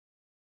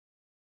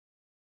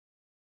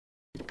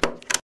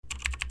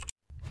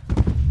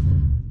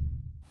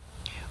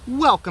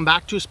Welcome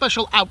back to a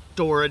special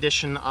outdoor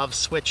edition of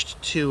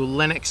Switched to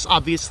Linux.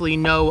 Obviously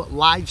no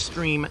live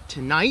stream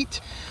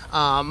tonight,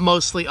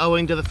 mostly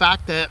owing to the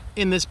fact that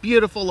in this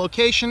beautiful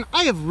location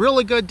I have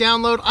really good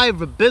download, I have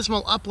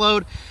abysmal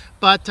upload,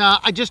 but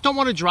I just don't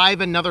want to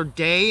drive another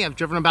day. I've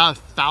driven about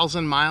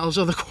 1,000 miles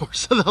over the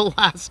course of the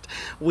last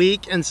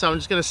week, and so I'm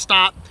just going to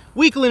stop.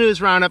 Weekly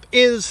News Roundup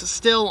is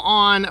still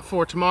on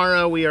for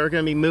tomorrow. We are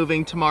going to be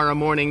moving tomorrow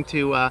morning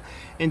to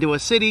into a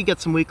city, get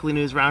some Weekly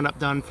News Roundup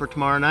done for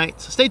tomorrow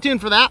night. So stay tuned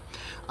for that.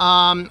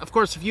 Of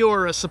course, if you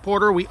are a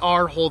supporter, we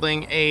are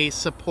holding a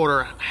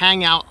supporter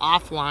hangout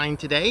offline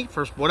today.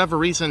 For whatever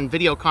reason,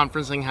 video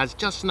conferencing has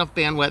just enough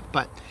bandwidth,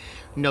 but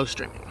no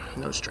streaming,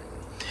 no streaming.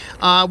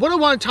 What I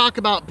want to talk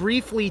about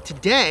briefly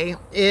today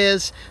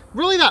is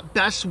really that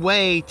best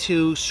way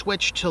to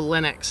switch to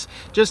Linux,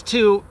 just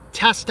to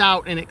test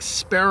out and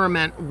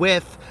experiment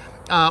with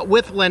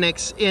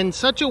Linux in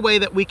such a way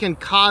that we can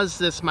cause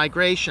this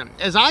migration.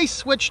 As I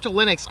switched to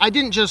Linux, I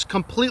didn't just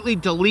completely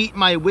delete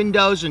my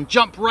Windows and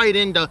jump right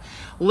into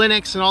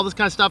Linux and all this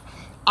kind of stuff.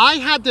 I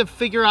had to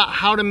figure out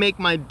how to make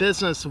my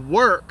business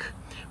work.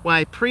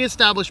 My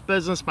pre-established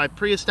business, my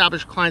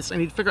pre-established clients, I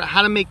need to figure out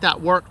how to make that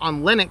work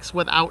on Linux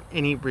without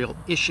any real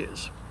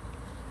issues.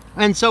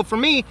 And so for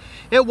me,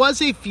 it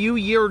was a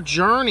few-year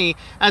journey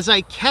as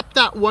I kept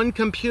that one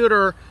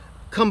computer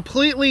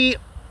completely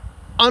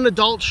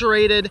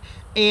unadulterated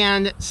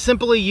and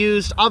simply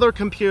used other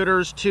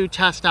computers to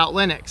test out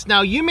Linux.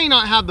 Now, you may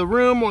not have the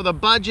room or the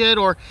budget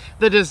or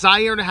the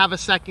desire to have a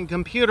second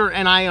computer,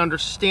 and I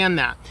understand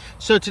that.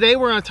 So today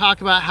we're going to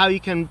talk about how you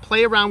can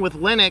play around with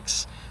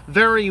Linux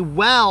very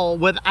well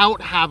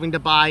without having to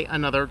buy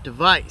another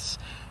device.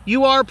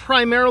 You are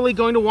primarily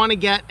going to want to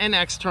get an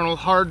external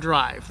hard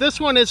drive. This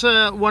one is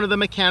one of the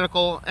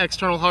mechanical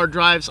external hard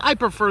drives. I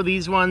prefer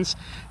these ones.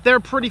 They're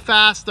pretty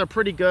fast, they're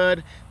pretty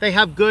good. They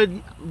have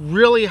good,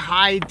 really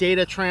high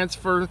data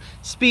transfer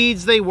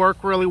speeds. They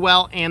work really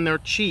well and they're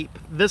cheap.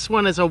 This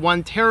one is a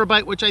 1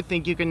 terabyte, which I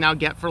think you can now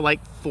get for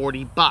like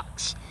 40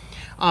 bucks.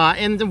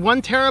 And the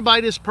 1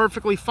 terabyte is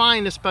perfectly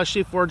fine,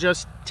 especially if we're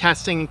just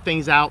testing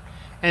things out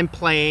and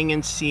playing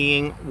and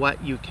seeing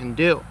what you can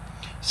do.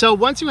 So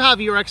once you have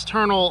your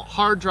external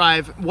hard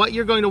drive, what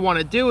you're going to want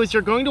to do is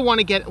you're going to want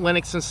to get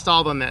Linux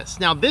installed on this.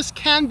 Now, this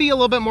can be a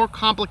little bit more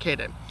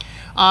complicated.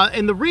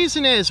 And the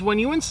reason is when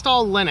you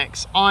install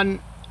Linux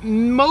on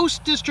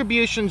most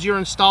distributions you're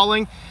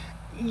installing,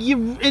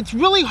 it's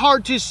really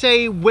hard to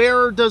say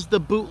where does the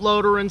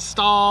bootloader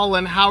install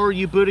and how are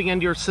you booting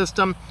into your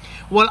system.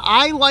 What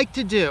I like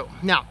to do,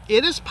 now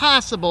it is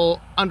possible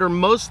under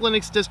most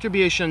Linux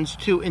distributions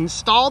to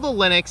install the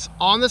Linux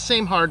on the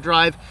same hard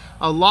drive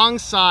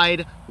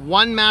alongside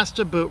one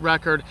master boot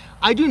record.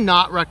 I do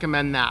not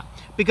recommend that,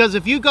 because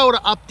if you go to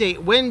update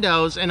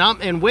Windows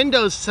and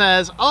Windows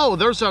says, oh,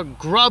 there's a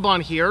grub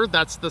on here,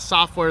 that's the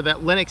software that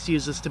Linux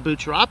uses to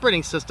boot your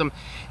operating system,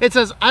 it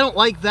says, I don't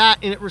like that,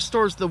 and it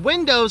restores the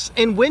Windows,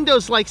 and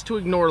Windows likes to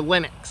ignore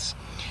Linux.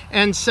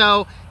 And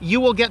so you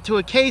will get to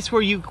a case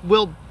where you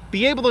will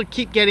be able to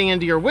keep getting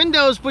into your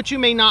Windows, but you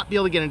may not be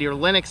able to get into your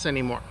Linux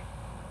anymore.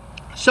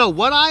 So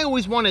what I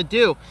always want to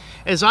do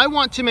is I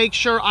want to make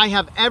sure I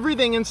have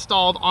everything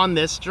installed on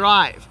this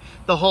drive.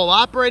 The whole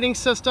operating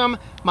system,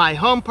 my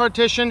home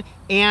partition,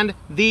 and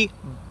the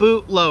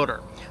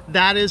bootloader.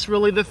 That is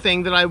really the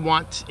thing that I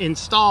want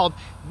installed.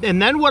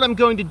 And then what I'm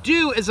going to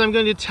do is I'm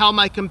going to tell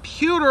my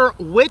computer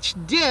which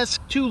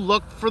disk to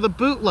look for the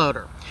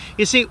bootloader.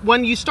 You see,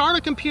 when you start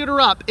a computer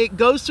up, it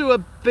goes through a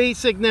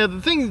basic, now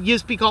the thing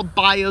used to be called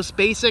BIOS,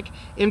 basic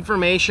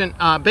information,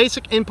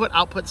 basic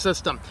input-output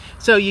system.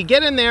 So you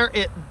get in there,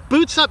 it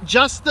boots up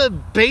just the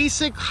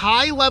basic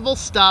high-level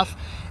stuff,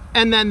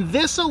 and then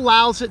this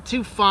allows it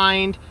to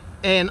find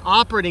an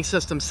operating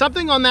system,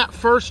 something on that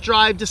first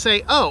drive to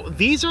say, oh,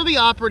 these are the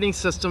operating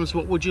systems,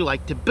 what would you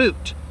like to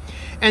boot?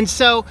 And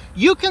so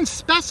you can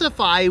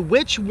specify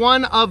which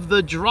one of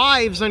the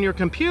drives on your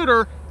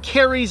computer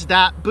carries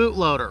that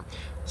bootloader.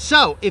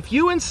 So if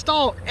you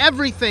install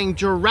everything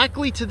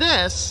directly to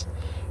this,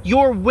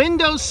 your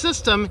Windows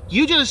system,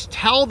 you just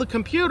tell the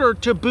computer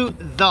to boot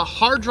the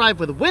hard drive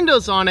with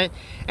Windows on it,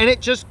 and it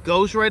just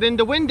goes right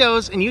into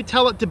Windows, and you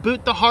tell it to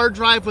boot the hard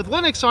drive with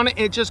Linux on it,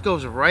 and it just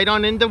goes right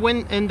on into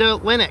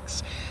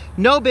Linux.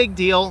 No big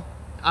deal.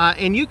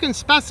 And you can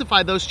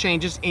specify those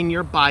changes in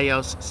your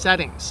BIOS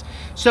settings.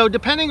 So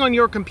depending on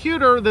your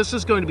computer, this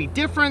is going to be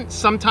different.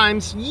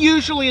 Sometimes,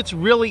 usually it's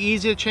really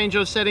easy to change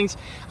those settings.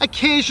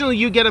 Occasionally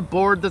you get a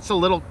board that's a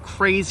little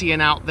crazy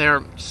and out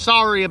there.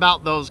 Sorry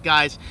about those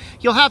guys.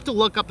 You'll have to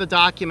look up the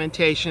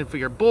documentation for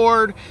your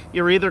board.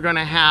 You're either going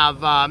to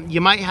have,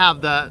 you might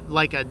have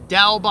like a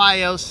Dell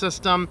BIOS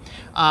system,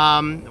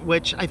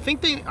 which I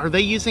think are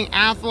they using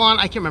Athlon?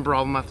 I can't remember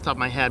all of them off the top of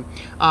my head.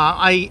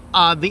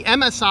 The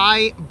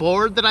MSI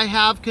board that I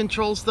have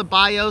controls the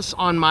BIOS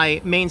on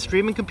my main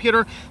streaming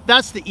computer.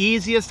 That's the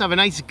easiest. I have a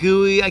nice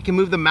GUI. I can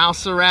move the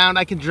mouse around.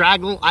 I can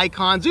drag little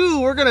icons. Ooh,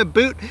 we're gonna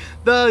boot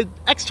the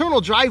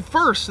external drive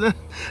first.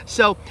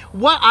 So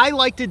what I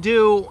like to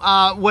do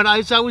when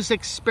I was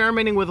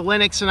experimenting with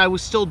Linux and I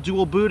was still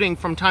dual booting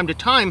from time to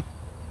time,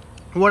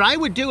 What I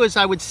would do is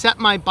I would set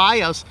my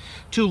BIOS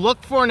to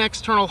look for an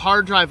external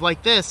hard drive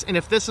like this, and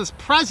if this is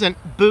present,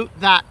 boot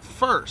that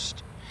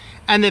first.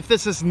 And if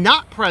this is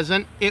not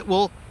present, it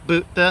will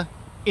boot the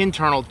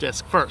internal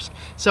disk first.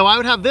 So I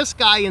would have this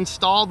guy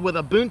installed with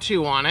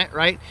Ubuntu on it,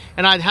 right?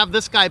 And I'd have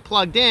this guy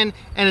plugged in,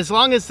 and as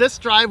long as this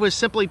drive was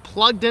simply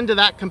plugged into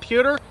that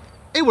computer,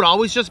 it would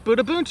always just boot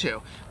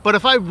Ubuntu. But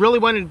if I really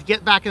wanted to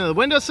get back into the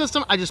Windows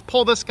system, I just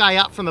pull this guy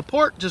out from the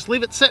port, just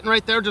leave it sitting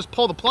right there, just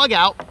pull the plug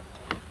out,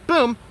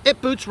 boom, it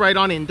boots right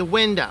on into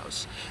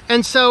Windows.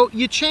 And so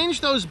you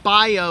change those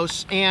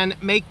BIOS and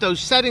make those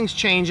settings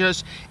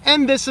changes,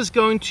 and this is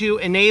going to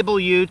enable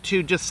you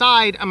to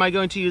decide, am I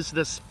going to use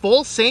this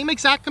full same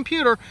exact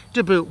computer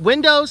to boot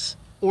Windows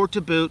or to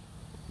boot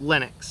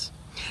Linux?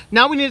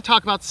 Now we need to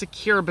talk about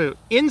Secure Boot.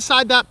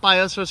 Inside that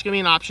BIOS, there's going to be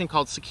an option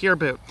called Secure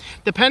Boot.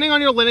 Depending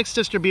on your Linux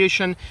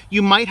distribution,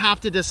 you might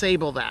have to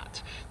disable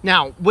that.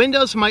 Now,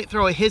 Windows might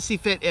throw a hissy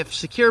fit if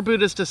Secure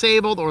Boot is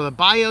disabled, or the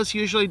BIOS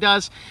usually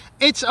does.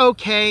 It's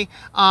okay.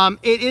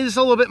 It is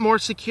a little bit more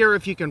secure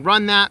if you can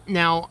run that.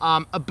 Now,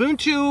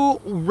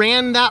 Ubuntu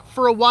ran that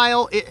for a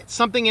while.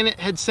 Something in it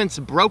had since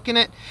broken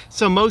it.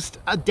 So most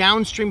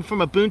downstream from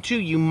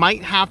Ubuntu, you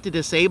might have to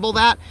disable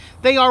that.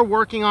 They are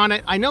working on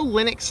it. I know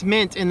Linux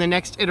Mint in the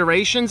next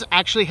iterations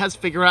actually has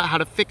figured out how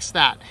to fix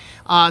that.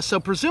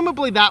 So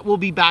presumably that will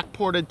be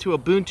backported to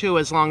Ubuntu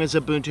as long as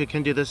Ubuntu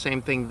can do the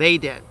same thing they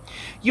did.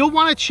 You'll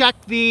want to check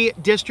the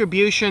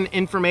distribution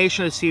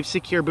information to see if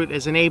Secure Boot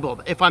is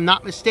enabled. If I'm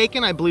not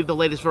mistaken, I believe the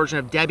latest version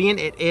of Debian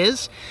it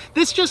is.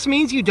 This just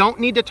means you don't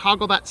need to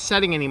toggle that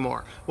setting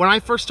anymore. When I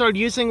first started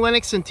using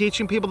Linux and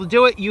teaching people to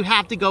do it, you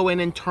have to go in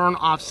and turn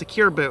off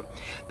Secure Boot.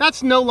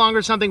 That's no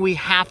longer something we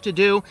have to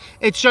do.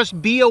 It's just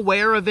be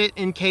aware of it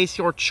in case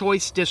your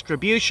choice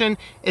distribution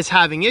is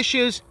having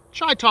issues.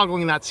 Try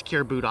toggling that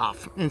Secure Boot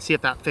off and see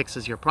if that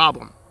fixes your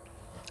problem.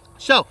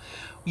 So,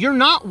 you're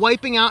not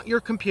wiping out your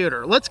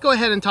computer. Let's go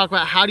ahead and talk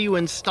about how do you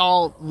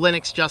install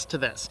Linux just to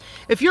this.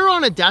 If you're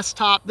on a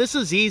desktop, this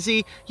is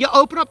easy. You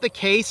open up the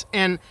case,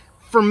 and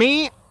for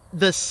me,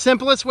 the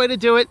simplest way to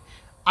do it,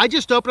 I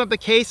just open up the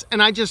case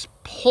and I just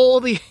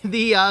pull the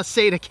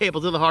SATA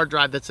cable to the hard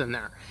drive that's in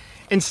there.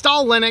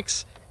 Install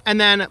Linux,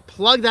 and then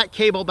plug that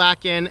cable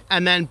back in,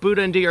 and then boot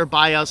into your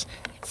BIOS.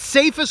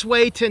 Safest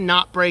way to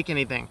not break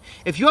anything.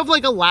 If you have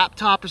like a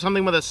laptop or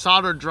something with a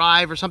soldered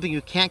drive or something you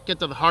can't get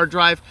to the hard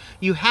drive,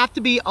 you have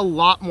to be a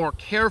lot more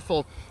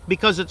careful,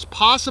 because it's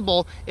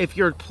possible if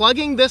you're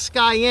plugging this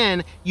guy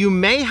in, you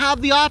may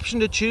have the option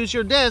to choose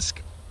your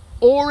disk,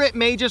 or it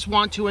may just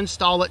want to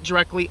install it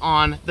directly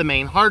on the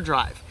main hard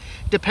drive.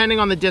 Depending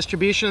on the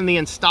distribution and the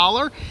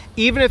installer,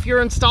 even if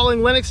you're installing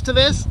Linux to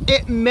this,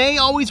 it may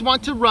always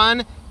want to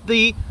run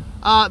the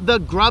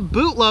grub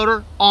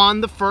bootloader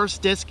on the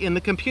first disk in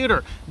the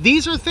computer.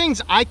 These are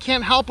things I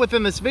can't help with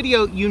in this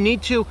video. You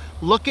need to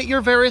look at your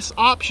various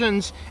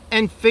options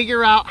and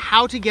figure out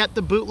how to get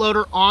the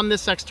bootloader on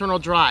this external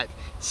drive.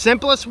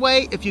 Simplest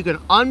way, if you can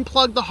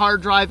unplug the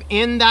hard drive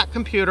in that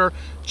computer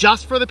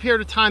just for the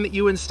period of time that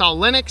you install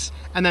Linux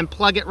and then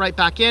plug it right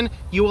back in,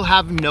 you will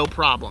have no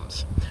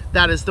problems.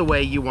 That is the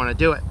way you want to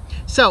do it.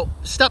 So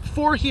step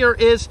 4 here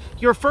is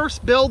your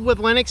first build with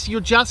Linux. You're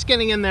just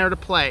getting in there to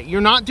play. You're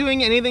not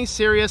doing anything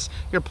serious.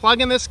 You're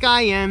plugging this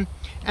guy in,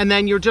 and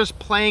then you're just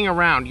playing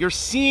around. You're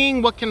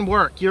seeing what can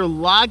work. You're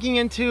logging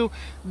into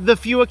the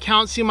few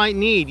accounts you might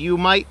need. You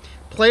might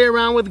play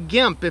around with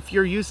GIMP if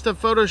you're used to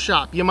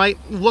Photoshop. You might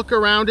look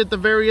around at the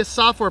various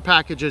software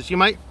packages. You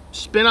might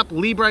spin up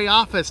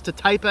LibreOffice to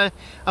type a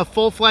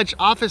full-fledged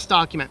Office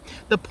document.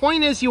 The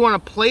point is you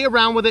want to play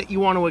around with it, you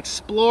want to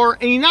explore,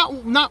 and you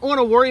not want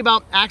to worry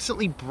about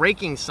accidentally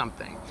breaking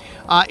something.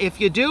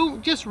 If you do,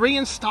 just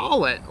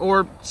reinstall it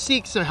or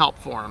seek some help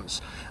forums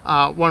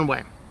one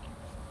way.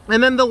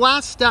 And then the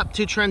last step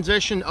to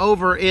transition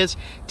over is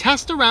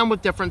test around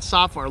with different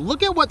software.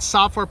 Look at what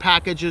software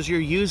packages you're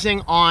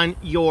using on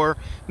your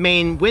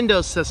main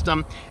Windows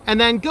system, and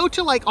then go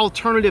to like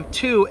Alternative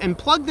 2 and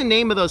plug the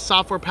name of those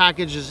software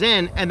packages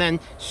in, and then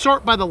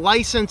sort by the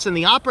license and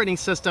the operating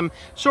system,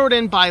 sort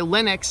in by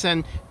Linux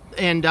and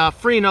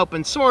free and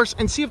open source,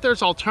 and see if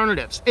there's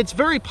alternatives. It's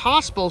very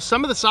possible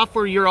some of the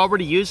software you're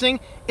already using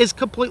is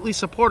completely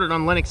supported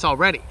on Linux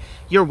already.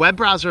 Your web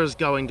browser is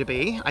going to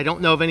be. I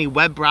don't know of any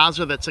web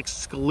browser that's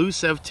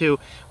exclusive to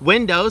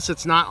Windows.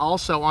 It's not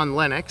also on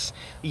Linux.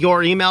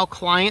 Your email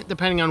client,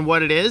 depending on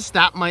what it is,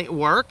 that might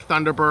work.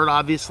 Thunderbird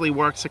obviously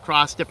works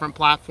across different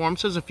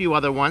platforms. There's a few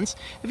other ones.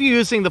 If you're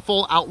using the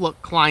full Outlook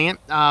client,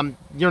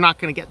 you're not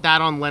going to get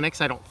that on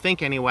Linux, I don't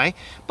think anyway.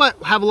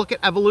 But have a look at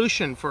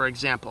Evolution, for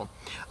example.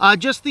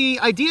 Just the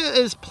idea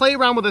is play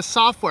around with the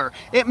software.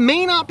 It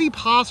may not be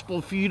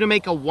possible for you to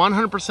make a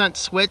 100%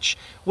 switch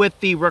with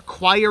the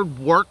required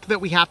work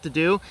that we have to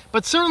do,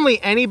 but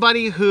certainly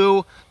anybody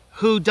who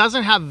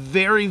doesn't have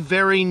very,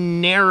 very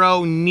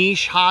narrow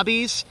niche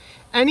hobbies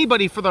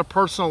anybody for their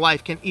personal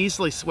life can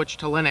easily switch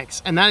to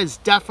Linux, and that is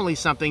definitely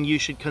something you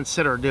should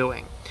consider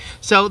doing.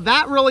 So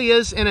that really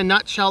is, in a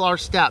nutshell, our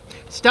step.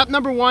 Step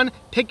number 1,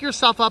 pick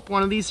yourself up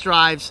one of these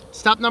drives.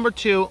 Step number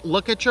 2,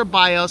 look at your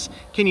BIOS.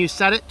 Can you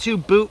set it to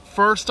boot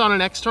first on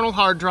an external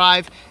hard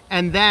drive,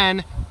 and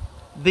then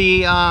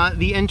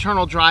the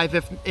internal drive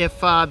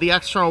if the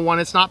external one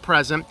is not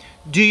present?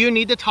 Do you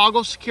need to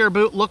toggle secure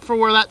boot? Look for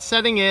where that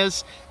setting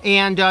is,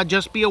 and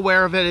just be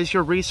aware of it as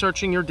you're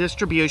researching your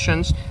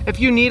distributions. If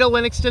you need a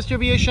Linux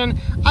distribution,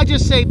 I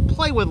just say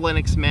play with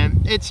Linux Mint.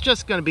 It's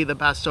just going to be the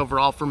best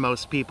overall for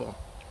most people.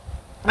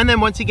 And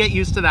then once you get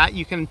used to that,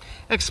 you can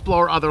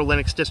explore other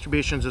Linux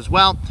distributions as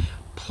well.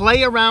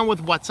 Play around with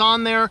what's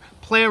on there.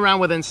 Play around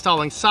with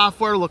installing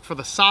software. Look for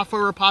the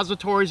software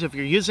repositories. If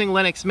you're using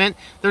Linux Mint,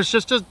 there's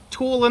just a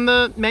tool in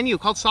the menu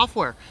called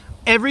software.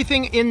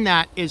 Everything in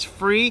that is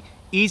free,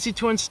 easy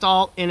to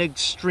install, and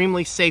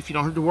extremely safe. You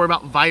don't have to worry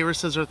about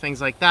viruses or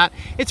things like that.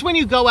 It's when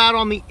you go out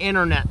on the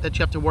internet that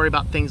you have to worry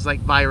about things like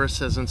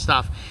viruses and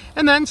stuff.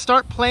 And then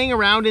start playing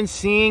around and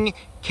seeing,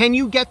 can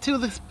you get to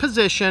the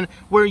position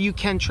where you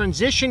can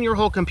transition your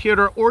whole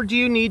computer, or do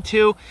you need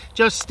to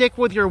just stick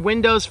with your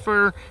Windows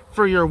for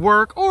your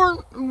work?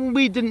 Or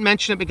we didn't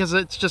mention it because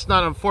it's just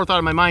not a forethought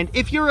in my mind.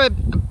 If you're a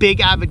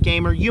big avid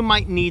gamer, you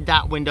might need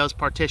that Windows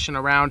partition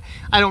around.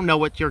 I don't know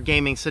what your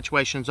gaming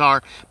situations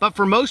are, but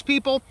for most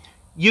people,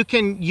 you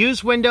can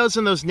use Windows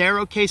in those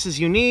narrow cases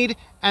you need,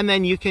 and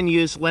then you can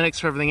use Linux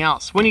for everything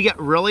else. When you get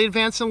really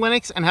advanced in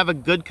Linux and have a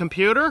good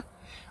computer,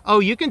 oh,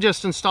 you can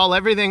just install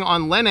everything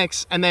on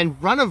Linux and then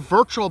run a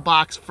virtual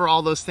box for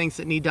all those things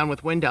that need done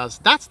with Windows.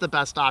 That's the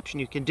best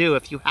option you can do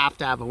if you have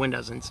to have a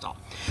Windows install.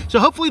 So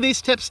hopefully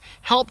these tips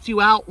helped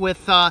you out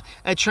with a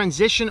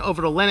transition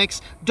over to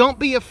Linux. Don't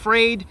be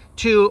afraid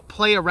to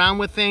play around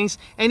with things.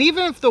 And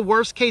even if the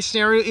worst case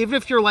scenario, even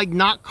if you're like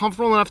not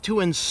comfortable enough to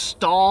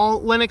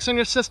install Linux on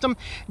your system,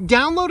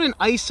 download an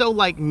ISO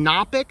like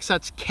Knoppix.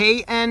 That's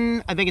I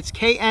think it's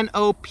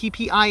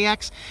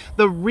Knoppix.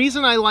 The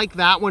reason I like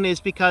that one is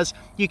because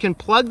you can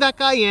plug that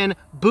guy in,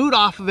 boot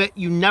off of it,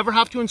 you never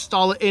have to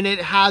install it, and it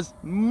has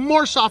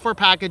more software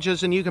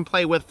packages than you can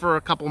play with for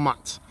a couple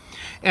months.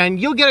 And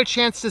you'll get a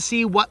chance to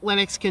see what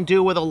Linux can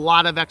do with a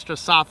lot of extra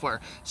software.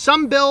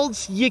 Some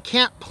builds, you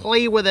can't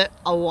play with it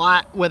a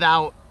lot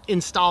without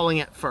installing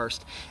it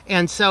first.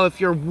 And so if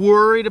you're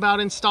worried about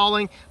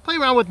installing, play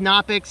around with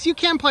Knoppix. You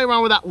can play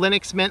around with that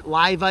Linux Mint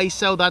Live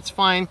ISO, that's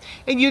fine.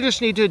 And you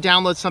just need to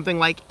download something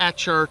like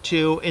Etcher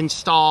to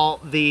install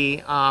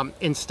the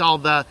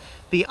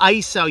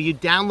ISO. You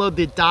download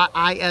the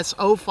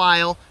 .iso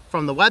file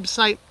from the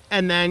website,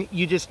 and then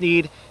you just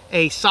need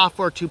a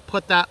software to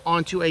put that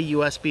onto a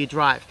USB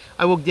drive.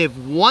 I will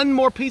give one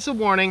more piece of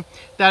warning.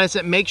 That is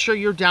that make sure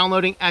you're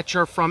downloading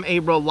Etcher from a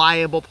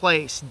reliable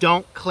place.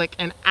 Don't click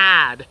an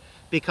ad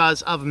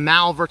because of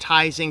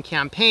malvertising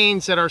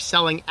campaigns that are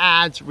selling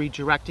ads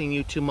redirecting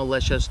you to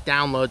malicious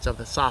downloads of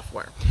the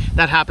software.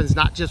 That happens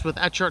not just with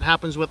Etcher, it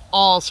happens with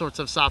all sorts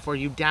of software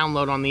you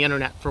download on the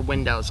internet for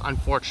Windows,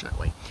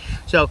 unfortunately.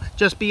 So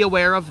just be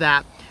aware of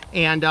that.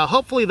 And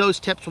hopefully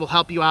those tips will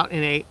help you out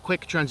in a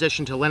quick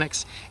transition to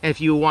Linux. And if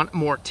you want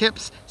more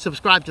tips,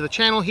 subscribe to the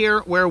channel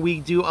here where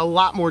we do a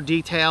lot more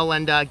detail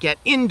and get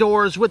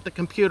indoors with the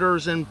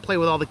computers and play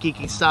with all the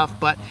geeky stuff.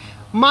 But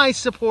my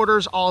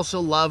supporters also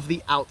love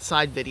the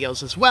outside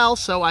videos as well,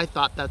 so I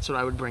thought that's what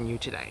I would bring you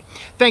today.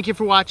 Thank you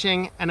for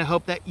watching, and I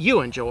hope that you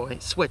enjoy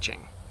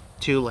switching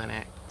to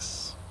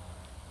Linux.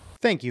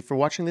 Thank you for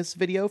watching this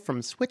video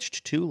from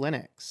Switched to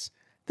Linux.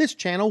 This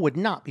channel would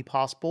not be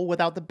possible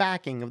without the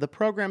backing of the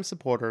program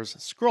supporters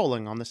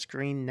scrolling on the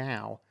screen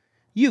now.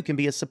 You can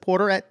be a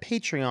supporter at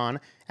Patreon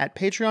at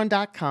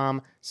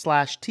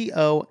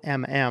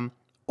patreon.com/TOMM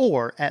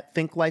or at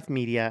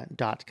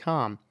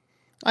thinklifemedia.com.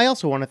 I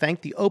also want to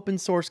thank the open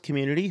source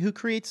community who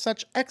creates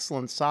such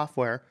excellent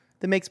software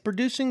that makes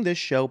producing this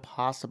show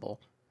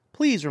possible.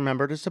 Please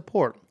remember to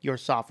support your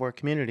software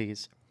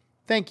communities.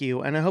 Thank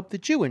you, and I hope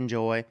that you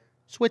enjoy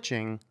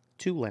switching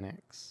to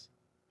Linux.